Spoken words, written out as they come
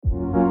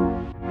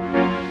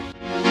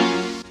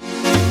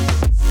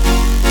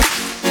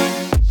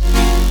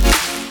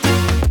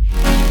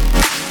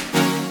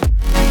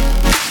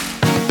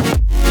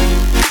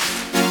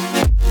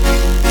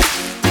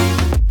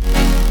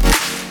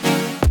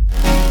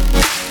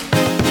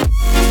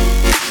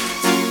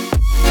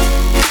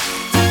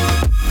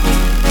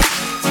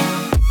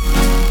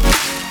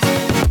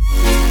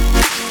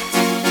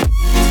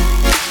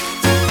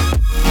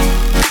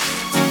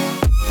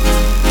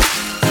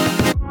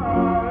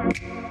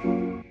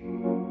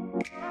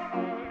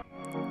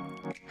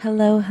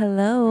Hello,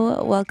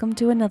 hello. Welcome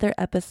to another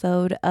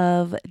episode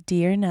of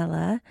Dear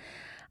Nella.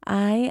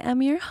 I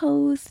am your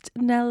host,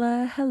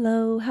 Nella.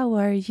 Hello, how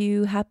are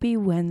you? Happy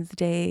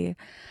Wednesday.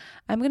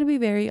 I'm going to be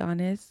very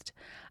honest.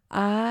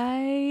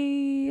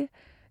 I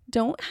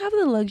don't have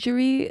the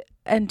luxury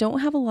and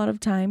don't have a lot of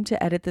time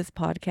to edit this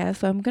podcast,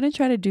 so I'm going to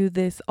try to do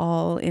this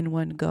all in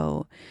one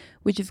go,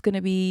 which is going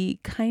to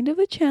be kind of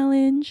a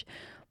challenge,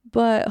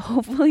 but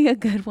hopefully a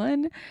good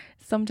one.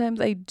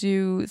 Sometimes I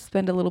do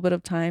spend a little bit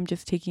of time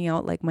just taking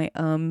out like my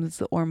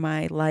ums or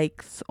my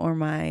likes or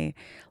my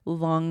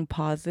long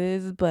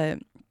pauses, but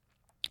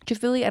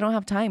just really I don't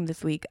have time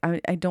this week.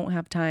 I don't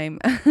have time.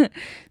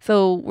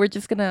 So we're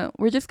just gonna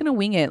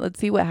wing it. Let's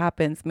see what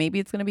happens. Maybe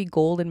it's gonna be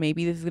gold and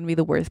maybe this is gonna be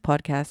the worst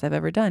podcast I've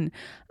ever done.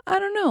 I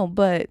don't know,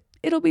 but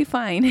it'll be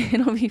fine.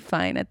 It'll be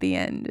fine at the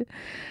end.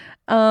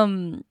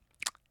 Um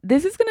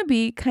this is gonna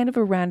be kind of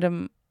a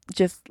random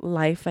just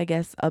life, I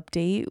guess,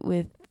 update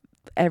with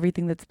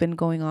everything that's been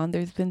going on.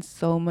 There's been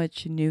so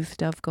much new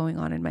stuff going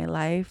on in my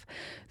life,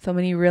 so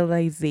many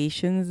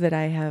realizations that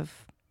I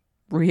have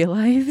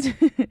realized.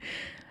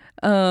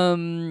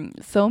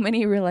 So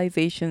many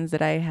realizations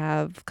that I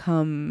have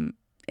come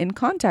in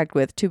contact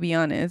with, to be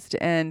honest.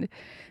 And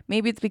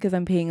maybe it's because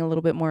I'm paying a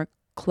little bit more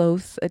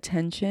close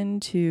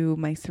attention to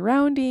my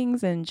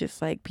surroundings and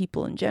just like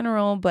people in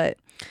general, but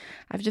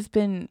I've just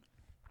been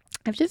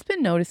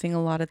noticing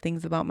a lot of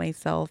things about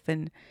myself,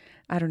 and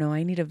I don't know,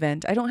 I need a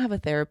vent. I don't have a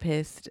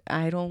therapist.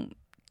 I don't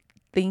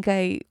think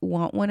I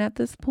want one at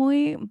this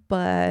point,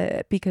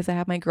 but because I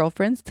have my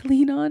girlfriends to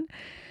lean on.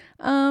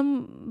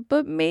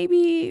 But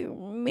maybe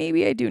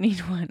I do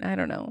need one. I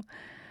don't know.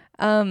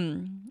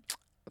 Um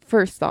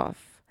First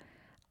off,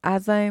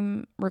 as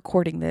I'm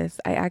recording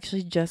this, I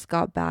actually just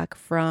got back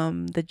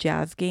from the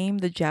Jazz game,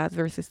 the Jazz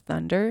versus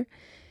Thunder.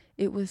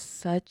 It was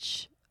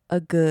such a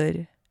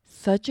good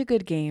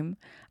game.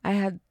 I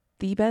had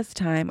the best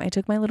time. I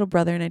took my little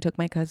brother and I took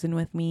my cousin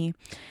with me,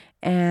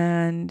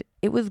 and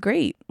it was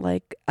great.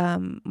 Like,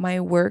 my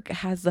work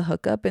has the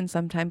hookup, and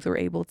sometimes we're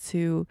able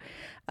to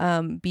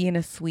be in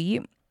a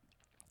suite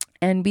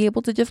and be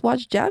able to just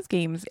watch jazz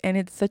games, and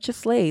it's such a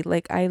slay.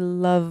 Like, I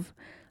love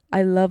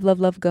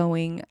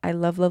going. I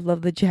love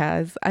the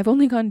jazz. I've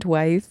only gone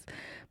twice,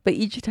 but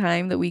each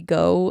time that we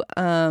go,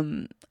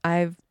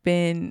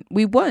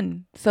 we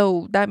won.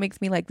 So that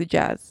makes me like the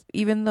Jazz,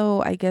 even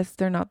though I guess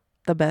they're not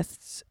the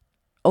best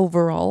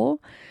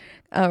overall,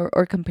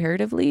 or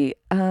comparatively.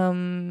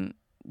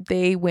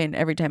 They win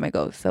every time I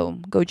go. So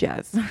go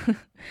Jazz.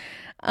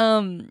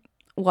 um,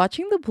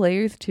 Watching the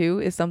players too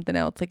is something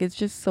else. Like, it's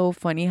just so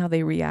funny how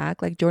they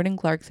react. Like Jordan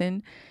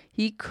Clarkson,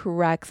 he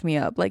cracks me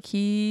up. Like,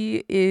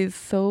 he is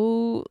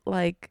so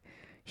like,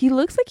 he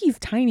looks like he's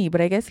tiny, but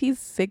I guess he's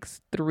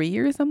 6'3"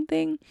 or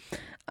something,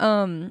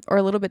 or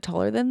a little bit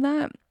taller than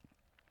that,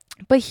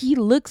 but he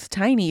looks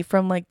tiny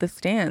from like the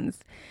stands.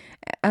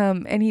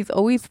 And he's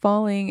always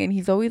falling and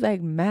he's always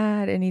like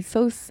mad, and he's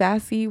so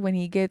sassy when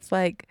he gets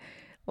like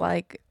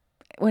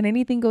when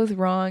anything goes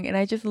wrong, and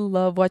I just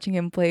love watching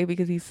him play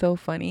because he's so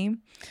funny.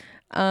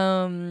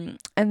 And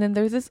then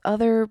there's this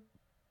other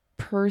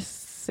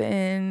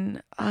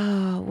person,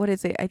 what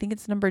is it? I think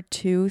it's number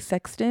 2,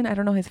 Sexton. I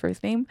don't know his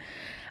first name.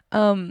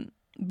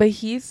 But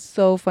he's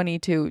so funny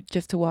too,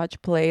 just to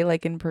watch play,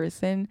 like in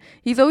person.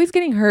 He's always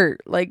getting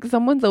hurt. Like,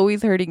 someone's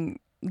always hurting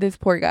this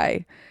poor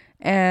guy.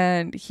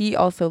 And he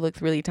also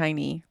looks really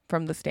tiny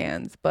from the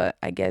stands, but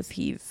I guess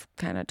he's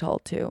kind of tall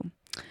too.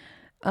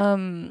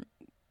 Um,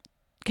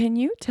 can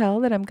you tell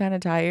that I'm kind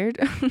of tired?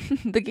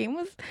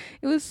 It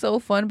was so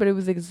fun, but it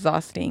was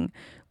exhausting.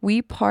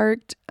 We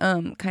parked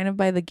kind of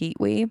by the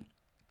gateway,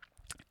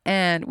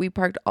 and we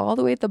parked all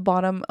the way at the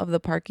bottom of the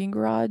parking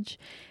garage,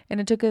 and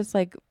it took us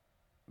like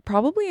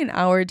probably an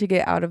hour to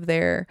get out of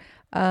there.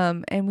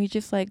 And we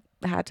just like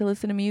had to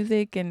listen to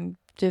music and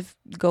just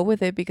go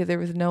with it because there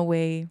was no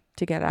way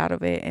to get out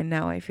of it. And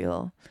now I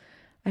feel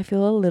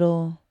a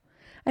little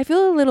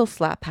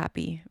slap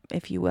happy,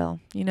 if you will.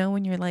 You know,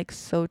 when you're like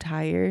so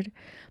tired,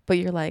 but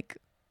you're like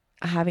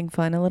having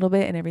fun a little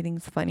bit and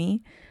everything's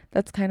funny.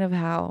 That's kind of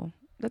how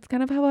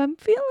I'm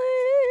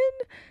feeling.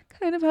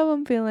 Kind of how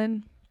I'm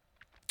feeling.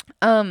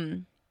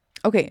 Um,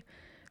 okay.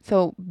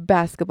 So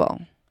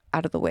basketball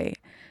out of the way.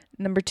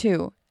 Number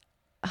 2,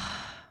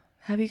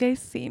 have you guys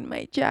seen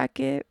my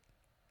jacket?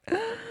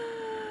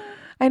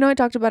 I know I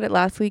talked about it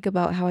last week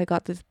about how I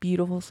got this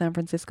beautiful San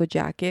Francisco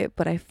jacket,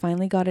 but I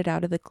finally got it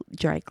out of the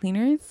dry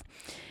cleaners,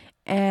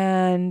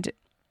 and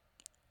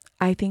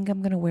I think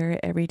I'm going to wear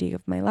it every day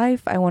of my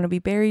life. I want to be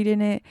buried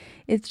in it.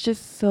 It's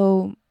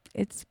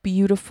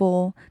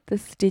beautiful. The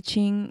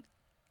stitching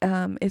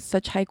is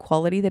such high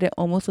quality that it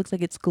almost looks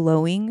like it's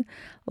glowing.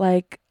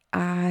 Like,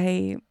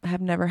 I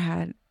have never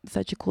had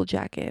such a cool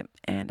jacket,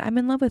 and I'm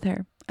in love with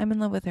her.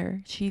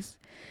 She's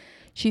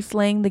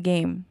slaying the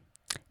game.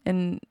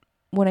 And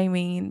what I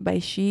mean by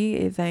she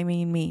is, I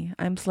mean me.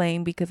 I'm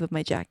slaying because of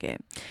my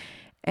jacket.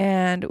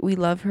 And we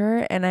love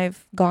her, and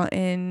I've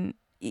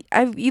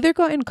either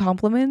gotten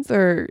compliments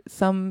or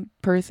some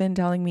person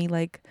telling me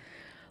like,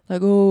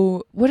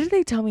 oh, what did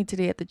they tell me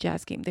today at the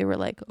Jazz game? They were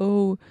like,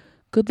 oh,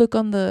 good luck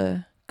on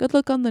the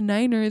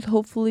Niners.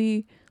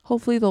 Hopefully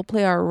they'll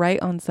play all right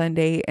on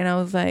Sunday. And I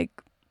was like,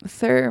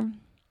 sir,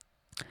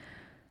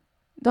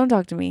 don't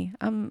talk to me.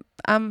 I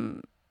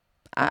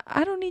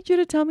don't need you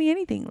to tell me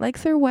anything. Like,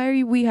 sir, why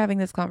are we having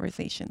this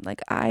conversation?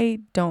 Like,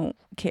 I don't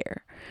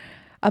care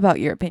about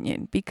your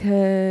opinion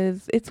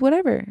because it's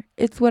whatever.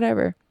 It's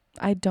whatever.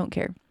 I don't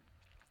care.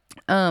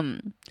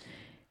 Um,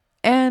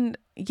 and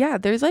yeah,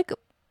 there's like,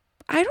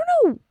 I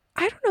don't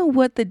know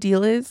what the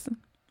deal is.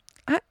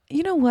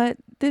 You know what?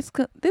 This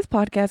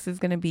podcast is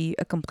gonna be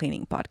a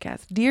complaining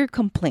podcast. Dear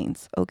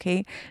complaints,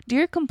 okay?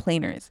 Dear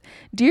complainers,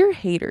 dear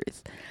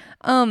haters.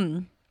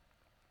 Um,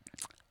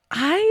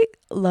 I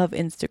love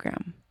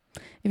Instagram.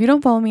 If you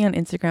don't follow me on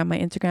Instagram, my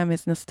Instagram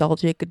is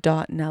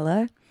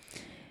nostalgic.nella.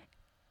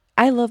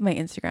 I love my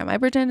Instagram. I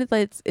pretend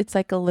it's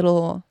like a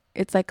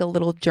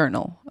little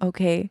journal,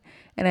 okay?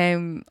 And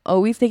I'm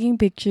always taking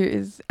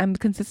pictures. I'm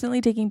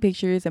consistently taking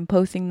pictures and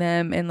posting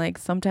them, and like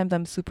sometimes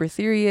I'm super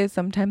serious,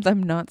 sometimes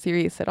I'm not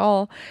serious at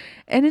all.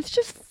 And it's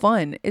just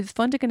fun. It's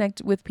fun to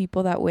connect with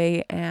people that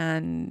way,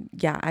 and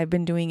yeah, I've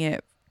been doing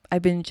it.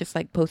 I've been just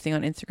like posting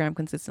on Instagram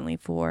consistently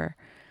for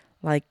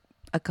like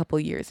a couple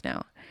years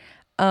now.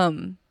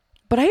 Um,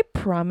 but I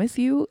promise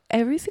you,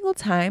 every single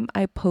time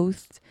I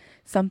post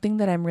something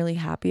that I'm really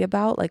happy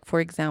about, like for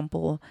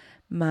example,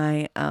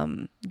 my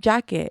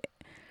jacket,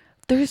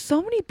 there's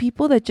so many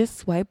people that just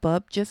swipe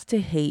up just to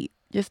hate,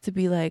 just to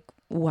be like,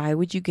 why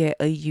would you get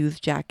a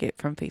used jacket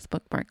from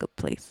Facebook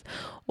Marketplace?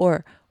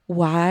 Or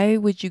why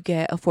would you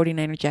get a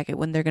 49er jacket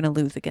when they're going to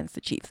lose against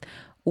the Chiefs?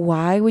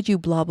 Why would you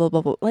blah, blah,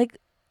 blah, blah? Like,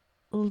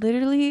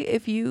 literally,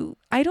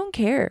 I don't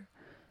care.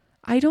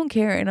 I don't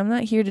care. And I'm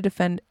not here to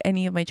defend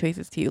any of my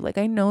choices to you. Like,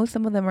 I know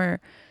some of them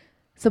are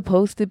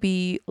supposed to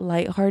be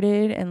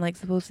lighthearted and like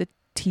supposed to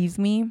tease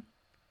me.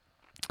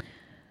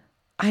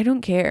 I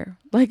don't care.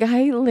 Like,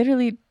 I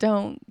literally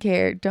don't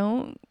care.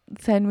 Don't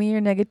send me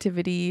your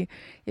negativity.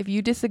 If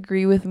you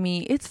disagree with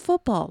me, it's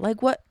football.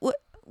 Like, what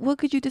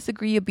could you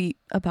disagree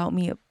about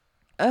me?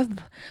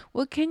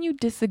 What can you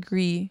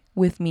disagree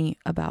with me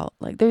about?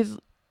 Like, there's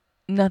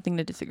nothing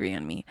to disagree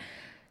on me.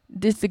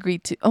 Disagree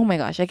to. Oh my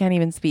gosh, I can't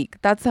even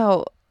speak. That's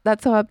how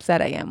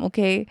upset I am.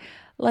 Okay,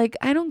 like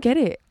I don't get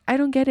it. I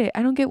don't get it.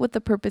 I don't get what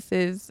the purpose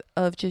is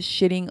of just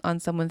shitting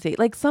on someone's day.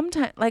 Like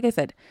sometimes, like I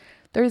said,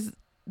 there's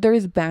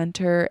there's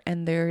banter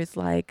and there's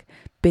like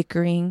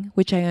bickering,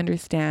 which I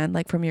understand,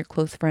 like from your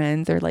close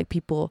friends or like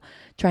people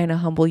trying to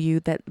humble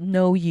you that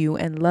know you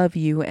and love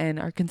you and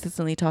are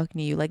consistently talking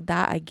to you. Like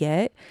that I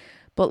get.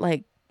 But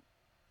like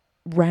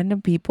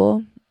random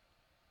people,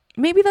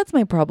 maybe that's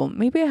my problem.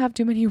 Maybe I have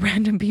too many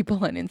random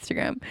people on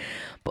Instagram.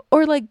 But,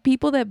 or like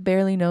people that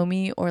barely know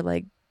me or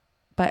like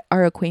but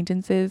are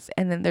acquaintances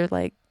and then they're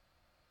like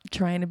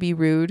trying to be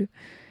rude.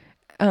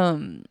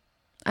 Um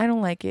I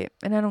don't like it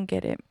and I don't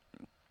get it.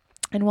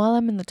 And while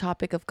I'm in the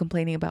topic of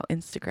complaining about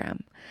Instagram,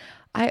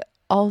 I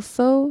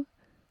also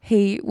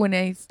hate when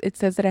it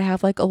says that I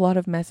have like a lot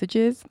of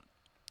messages.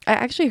 I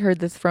actually heard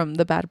this from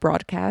the Bad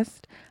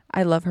Broadcast.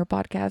 I love her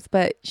podcast,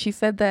 but she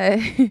said that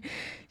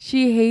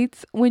she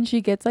hates when she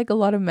gets like a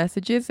lot of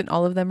messages and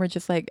all of them are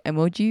just like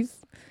emojis,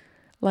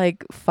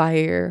 like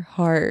fire,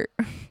 heart,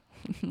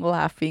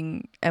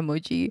 laughing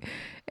emoji.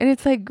 And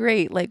it's like,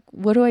 great. Like,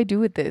 what do I do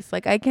with this?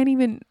 Like, I can't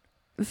even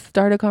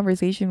start a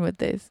conversation with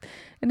this.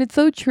 And it's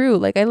so true.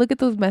 Like, I look at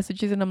those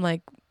messages and I'm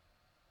like,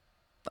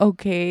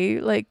 okay,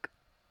 like,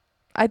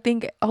 I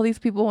think all these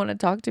people want to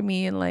talk to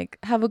me and like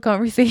have a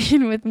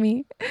conversation with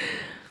me.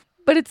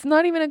 But it's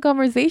not even a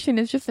conversation.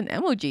 It's just an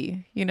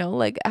emoji, you know?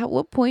 Like, at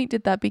what point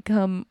did that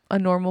become a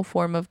normal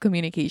form of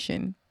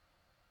communication?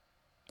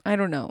 I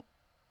don't know.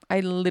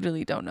 I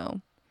literally don't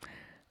know.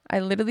 I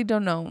literally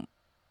don't know.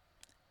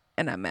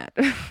 And I'm mad.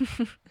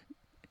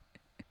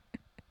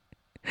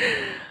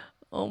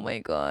 Oh my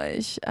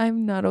gosh.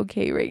 I'm not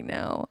okay right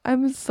now.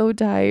 I'm so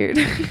tired.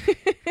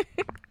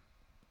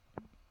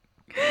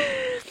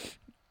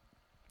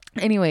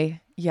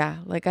 Anyway, yeah,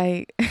 like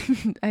I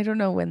don't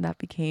know when that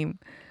became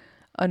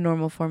a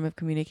normal form of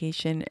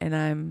communication and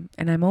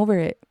I'm over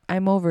it.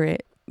 I'm over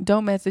it.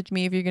 Don't message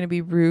me if you're going to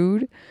be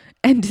rude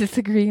and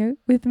disagree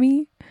with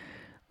me.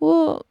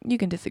 Well, you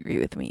can disagree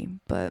with me,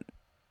 but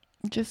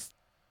just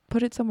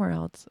put it somewhere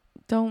else.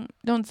 Don't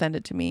send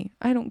it to me.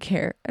 I don't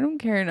care. I don't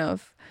care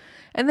enough.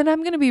 And then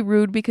I'm going to be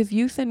rude because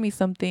you send me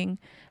something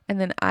and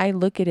then I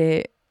look at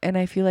it and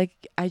I feel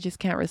like I just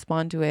can't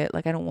respond to it.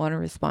 Like I don't want to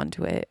respond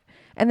to it.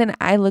 And then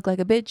I look like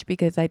a bitch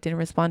because I didn't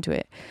respond to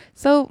it.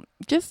 So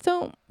just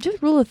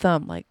rule of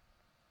thumb. Like,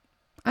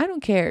 I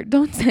don't care.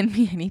 Don't send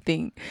me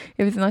anything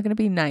if it's not going to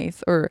be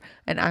nice or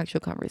an actual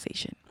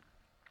conversation.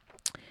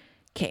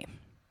 Okay.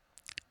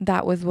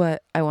 That was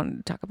what I wanted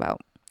to talk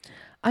about.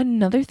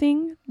 Another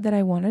thing that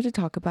I wanted to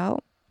talk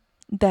about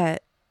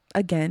that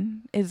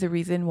again is the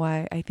reason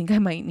why I think I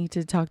might need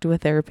to talk to a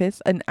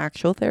therapist, an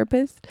actual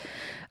therapist,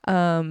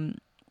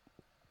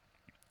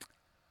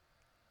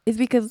 is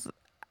because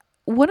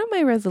one of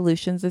my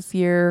resolutions this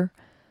year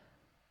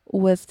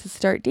was to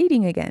start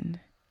dating again.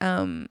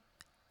 And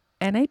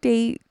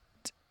I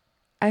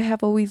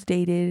have always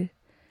dated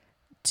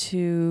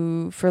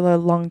for a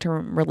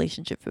long-term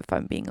relationship, if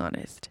I'm being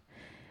honest.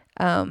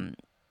 And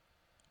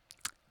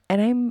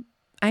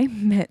I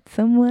met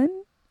someone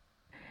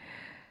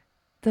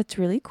that's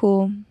really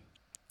cool,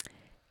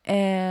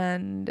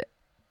 and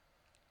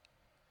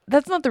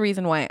that's not the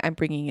reason why I'm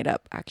bringing it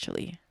up,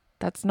 actually.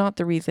 That's not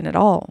the reason at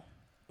all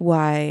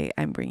why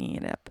I'm bringing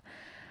it up.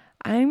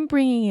 I'm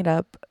bringing it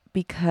up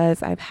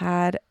because I've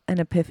had an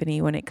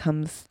epiphany when it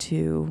comes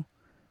to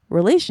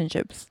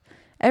relationships.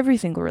 Every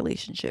single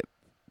relationship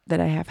that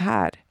I have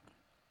had.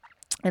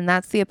 And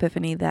that's the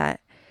epiphany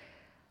that,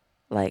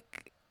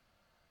 like,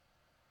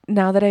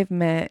 now that I've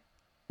met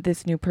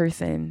this new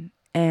person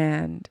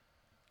and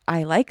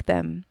I like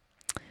them,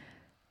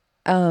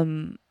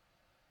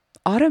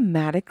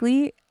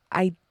 automatically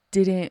I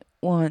didn't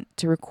want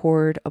to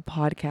record a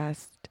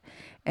podcast,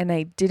 and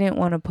I didn't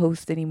want to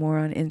post anymore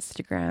on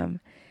Instagram,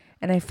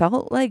 and I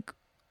felt like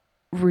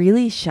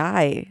really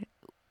shy,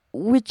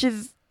 which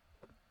is,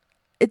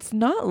 it's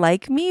not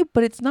like me,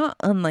 but it's not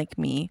unlike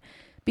me,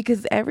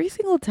 because every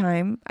single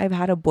time I've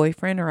had a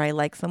boyfriend, or I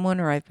like someone,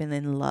 or I've been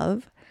in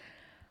love,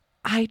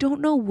 I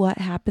don't know what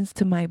happens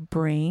to my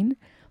brain,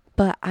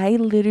 but I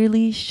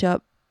literally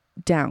shut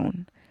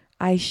down.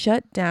 I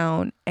shut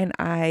down, and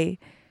I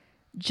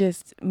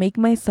just make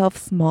myself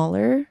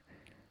smaller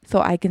so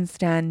I can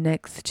stand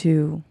next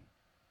to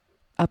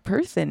a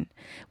person,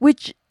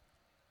 which,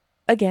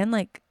 again,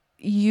 like,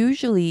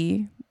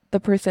 usually the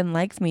person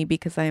likes me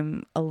because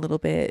I'm a little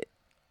bit,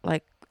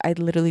 like, I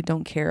literally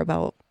don't care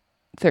about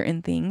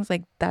certain things.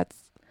 Like,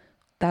 that's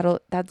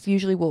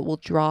usually what will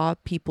draw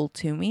people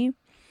to me.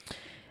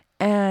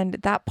 And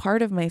that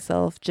part of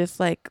myself just,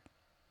 like,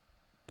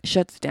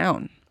 shuts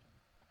down.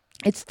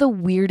 It's the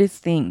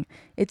weirdest thing.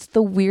 It's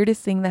the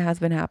weirdest thing that has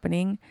been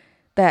happening,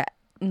 that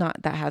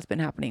has been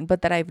happening,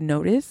 but that I've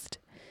noticed,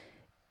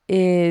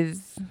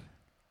 is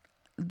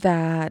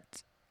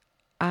that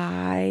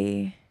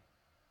I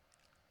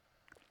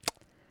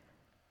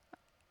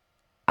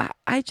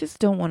just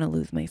don't want to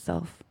lose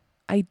myself.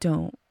 I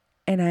don't.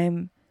 And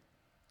I'm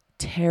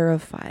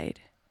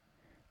terrified.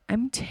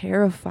 I'm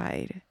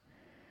terrified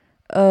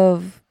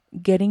of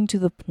getting to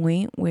the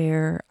point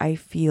where I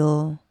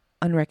feel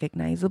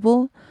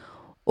unrecognizable,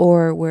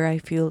 or where I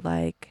feel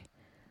like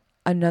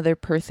another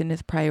person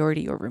is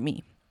priority over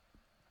me.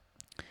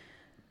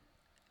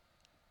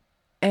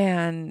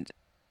 And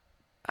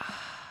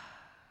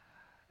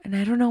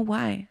I don't know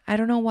why. I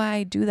don't know why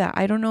I do that.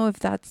 I don't know if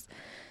that's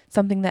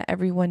something that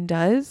everyone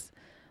does,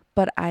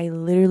 but I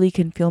literally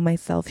can feel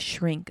myself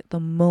shrink the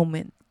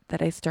moment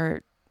that I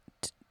start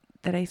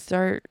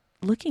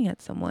looking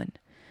at someone,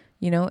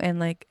 and,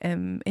 like,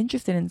 am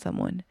interested in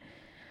someone.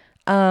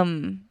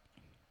 And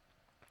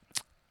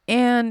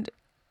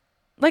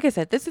like I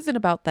said, this isn't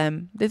about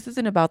them. This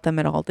isn't about them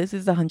at all. This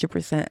is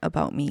 100%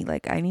 about me.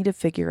 Like, I need to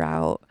figure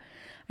out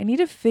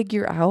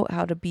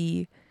how to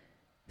be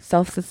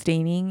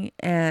self-sustaining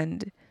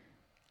and,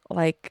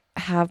 like,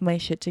 have my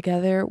shit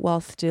together while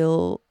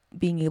still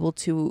being able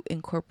to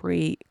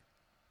incorporate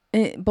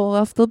a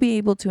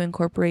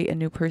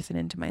new person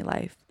into my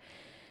life.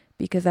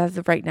 Because as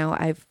of right now,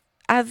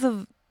 as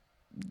of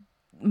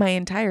my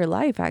entire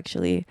life,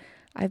 actually,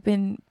 I've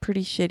been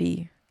pretty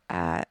shitty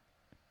at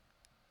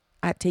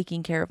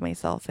taking care of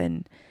myself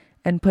and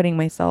putting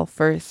myself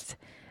first,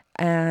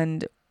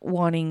 and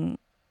wanting,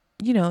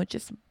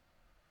 just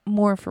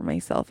more for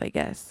myself, I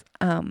guess.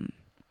 And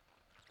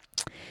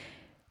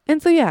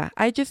so, yeah,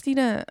 I just need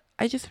a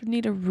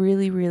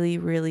really, really,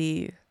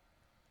 really,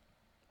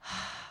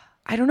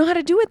 I don't know how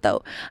to do it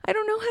though. I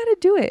don't know how to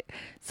do it.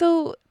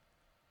 So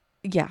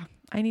yeah,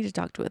 I need to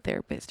talk to a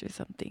therapist or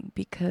something,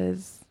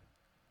 because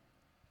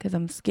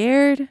I'm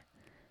scared,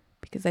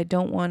 because I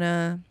don't want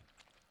to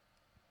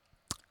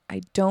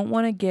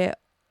get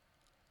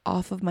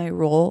off of my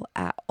role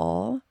at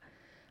all.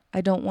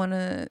 I don't want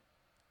to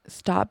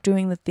stop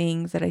doing the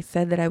things that I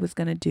said that I was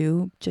going to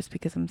do just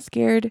because I'm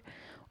scared,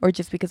 or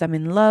just because I'm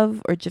in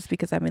love, or just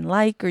because I'm in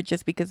like, or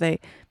just because I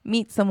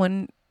meet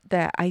someone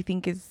that I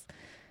think is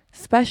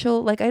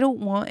special. Like, I don't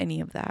want any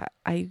of that.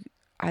 I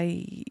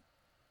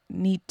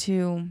need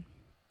to,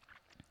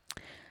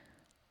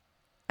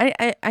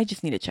 I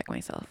just need to check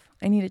myself.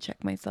 I need to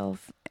check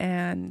myself,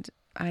 and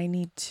I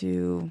need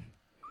to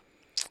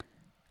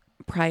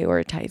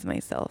prioritize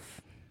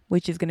myself,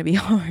 which is going to be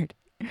hard,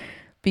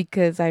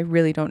 because I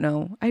really don't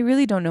know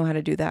how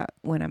to do that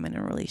when I'm in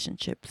a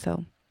relationship.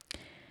 So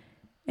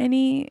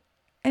any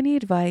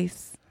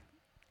advice,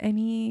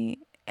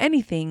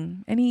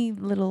 anything, any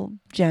little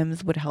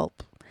gems would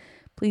help.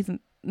 Please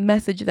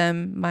message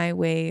them my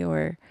way,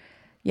 or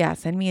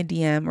send me a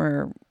DM,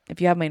 or if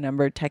you have my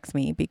number, text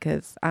me,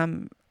 because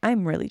I'm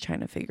really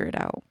trying to figure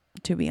it out,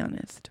 to be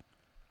honest.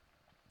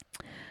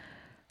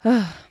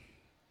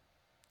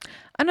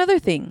 Another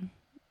thing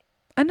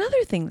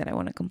that I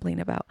want to complain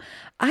about.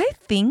 I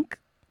think,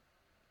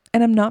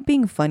 and I'm not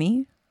being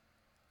funny,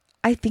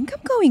 I think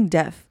I'm going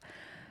deaf.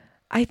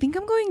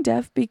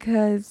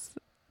 Because,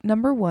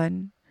 number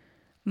one,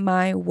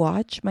 my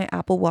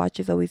Apple Watch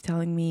is always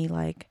telling me,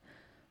 like,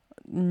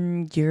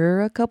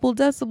 you're a couple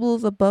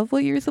decibels above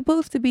what you're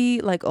supposed to be,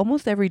 like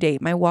almost every day.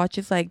 My watch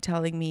is like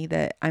telling me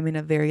that I'm in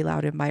a very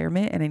loud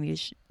environment and I need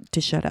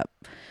to shut up.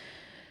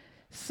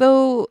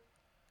 So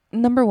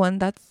number one,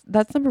 that's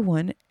number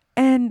one.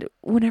 And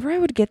whenever I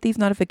would get these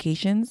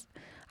notifications,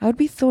 I would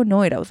be so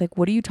annoyed. I was like,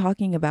 what are you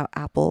talking about,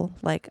 Apple?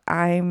 Like,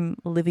 I'm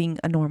living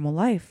a normal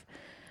life.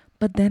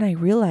 But then I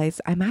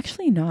realized I'm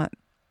actually not.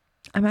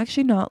 I'm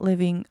actually not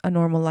living a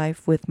normal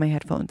life with my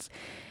headphones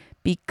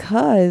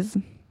because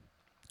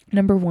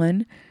number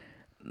one,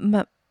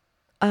 my,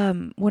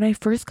 when I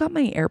first got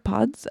my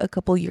AirPods a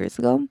couple years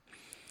ago,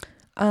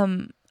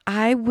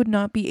 I would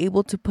not be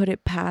able to put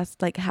it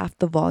past like half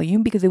the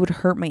volume because it would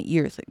hurt my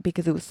ears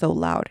because it was so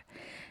loud.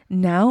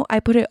 Now I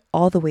put it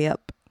all the way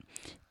up.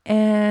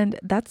 And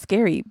that's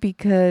scary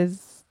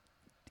because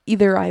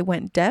either I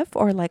went deaf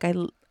or like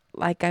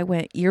I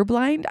went ear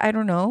blind. I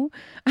don't know.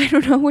 I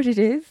don't know what it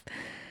is.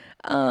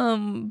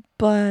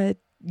 But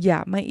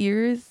yeah, my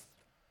ears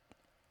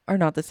are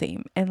not the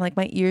same. And like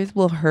my ears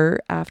will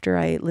hurt after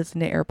I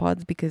listen to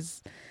AirPods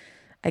because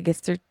I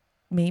guess they're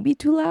maybe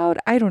too loud.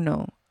 I don't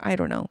know. I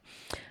don't know.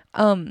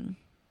 Um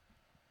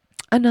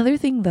Another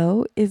thing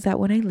though is that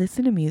when I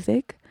listen to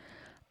music,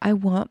 I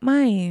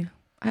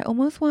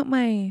almost want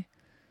my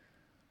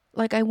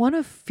like I want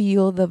to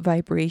feel the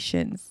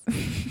vibrations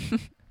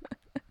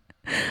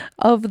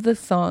of the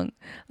song.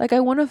 Like I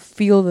want to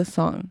feel the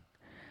song.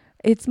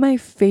 It's my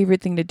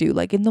favorite thing to do,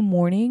 like in the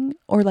morning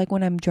or like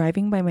when I'm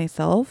driving by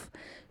myself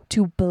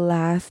to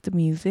blast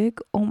music.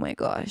 Oh my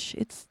gosh,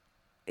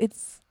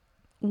 it's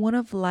one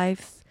of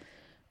life's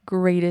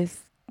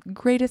greatest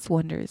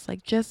wonders.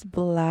 Like just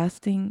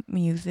blasting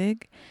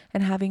music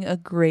and having a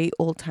great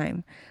old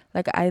time.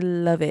 Like I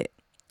love it.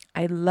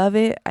 I love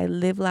it. I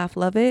live, laugh,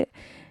 love it.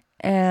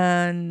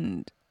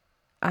 And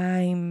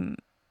I'm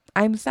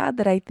I'm sad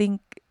that I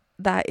think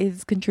that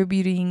is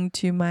contributing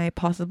to my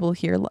possible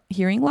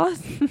hearing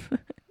loss.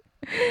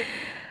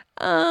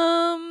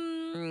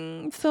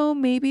 So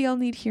maybe I'll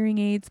need hearing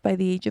aids by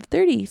the age of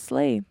 30.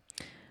 Slay.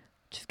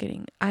 Just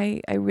kidding.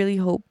 I really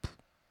hope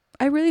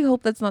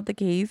that's not the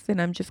case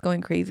and I'm just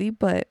going crazy,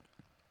 but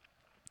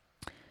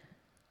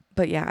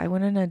yeah, I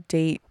went on a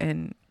date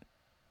and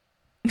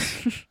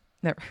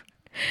never.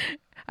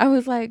 I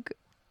was like,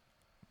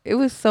 it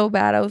was so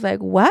bad. I was like,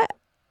 "What?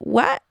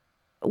 What?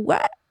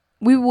 What?"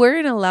 We were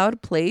in a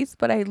loud place,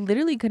 but I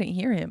literally couldn't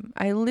hear him.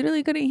 I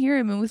literally couldn't hear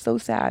him. It was so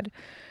sad.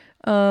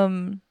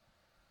 Um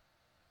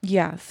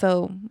yeah,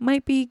 so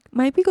might be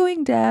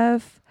going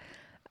deaf.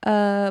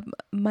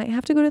 Might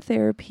have to go to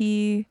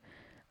therapy.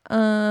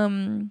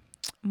 Um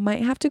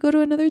might have to go to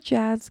another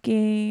jazz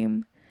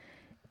game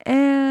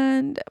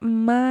and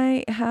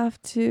might have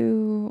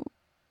to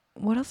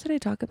what else did I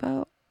talk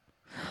about?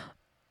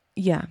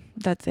 Yeah,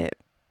 that's it.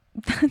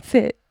 That's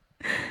it.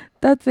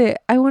 That's it.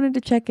 I wanted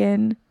to check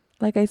in.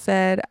 Like I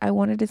said, I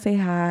wanted to say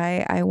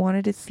hi. I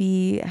wanted to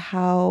see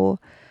how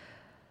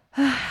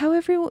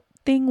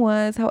everything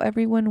was, how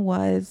everyone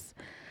was.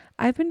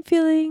 I've been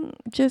feeling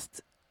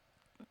just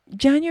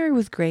January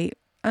was great.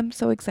 I'm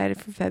so excited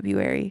for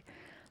February.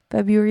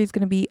 February is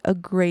going to be a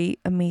great,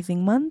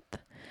 amazing month.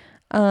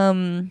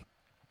 Um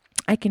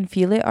I can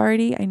feel it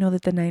already. I know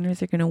that the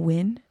Niners are going to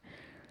win.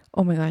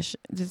 Oh my gosh,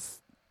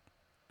 this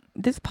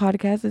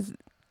podcast is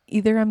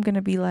either I'm going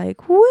to be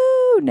like,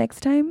 "Woo!" next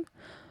time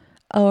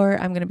or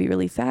I'm going to be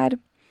really sad.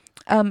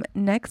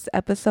 Next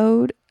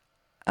episode,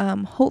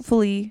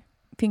 hopefully,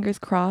 fingers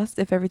crossed,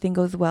 if everything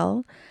goes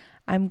well,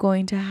 I'm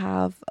going to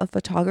have a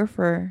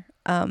photographer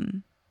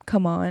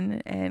come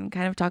on and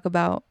kind of talk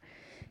about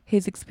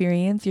his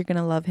experience. You're going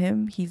to love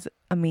him. He's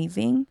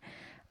amazing.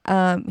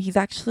 He's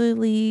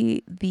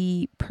actually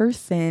the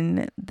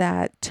person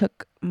that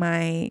took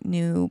my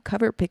new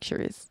cover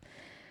pictures.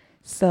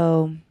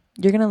 So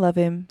you're going to love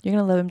him. You're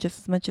going to love him just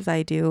as much as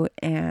I do.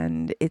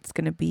 And it's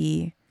going to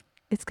be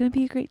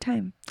a great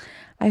time.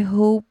 I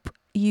hope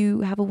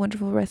you have a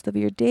wonderful rest of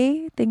your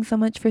day. Thanks so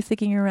much for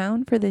sticking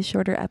around for this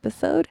shorter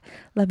episode.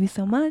 Love you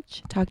so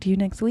much. Talk to you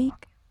next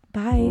week.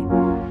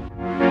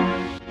 Bye.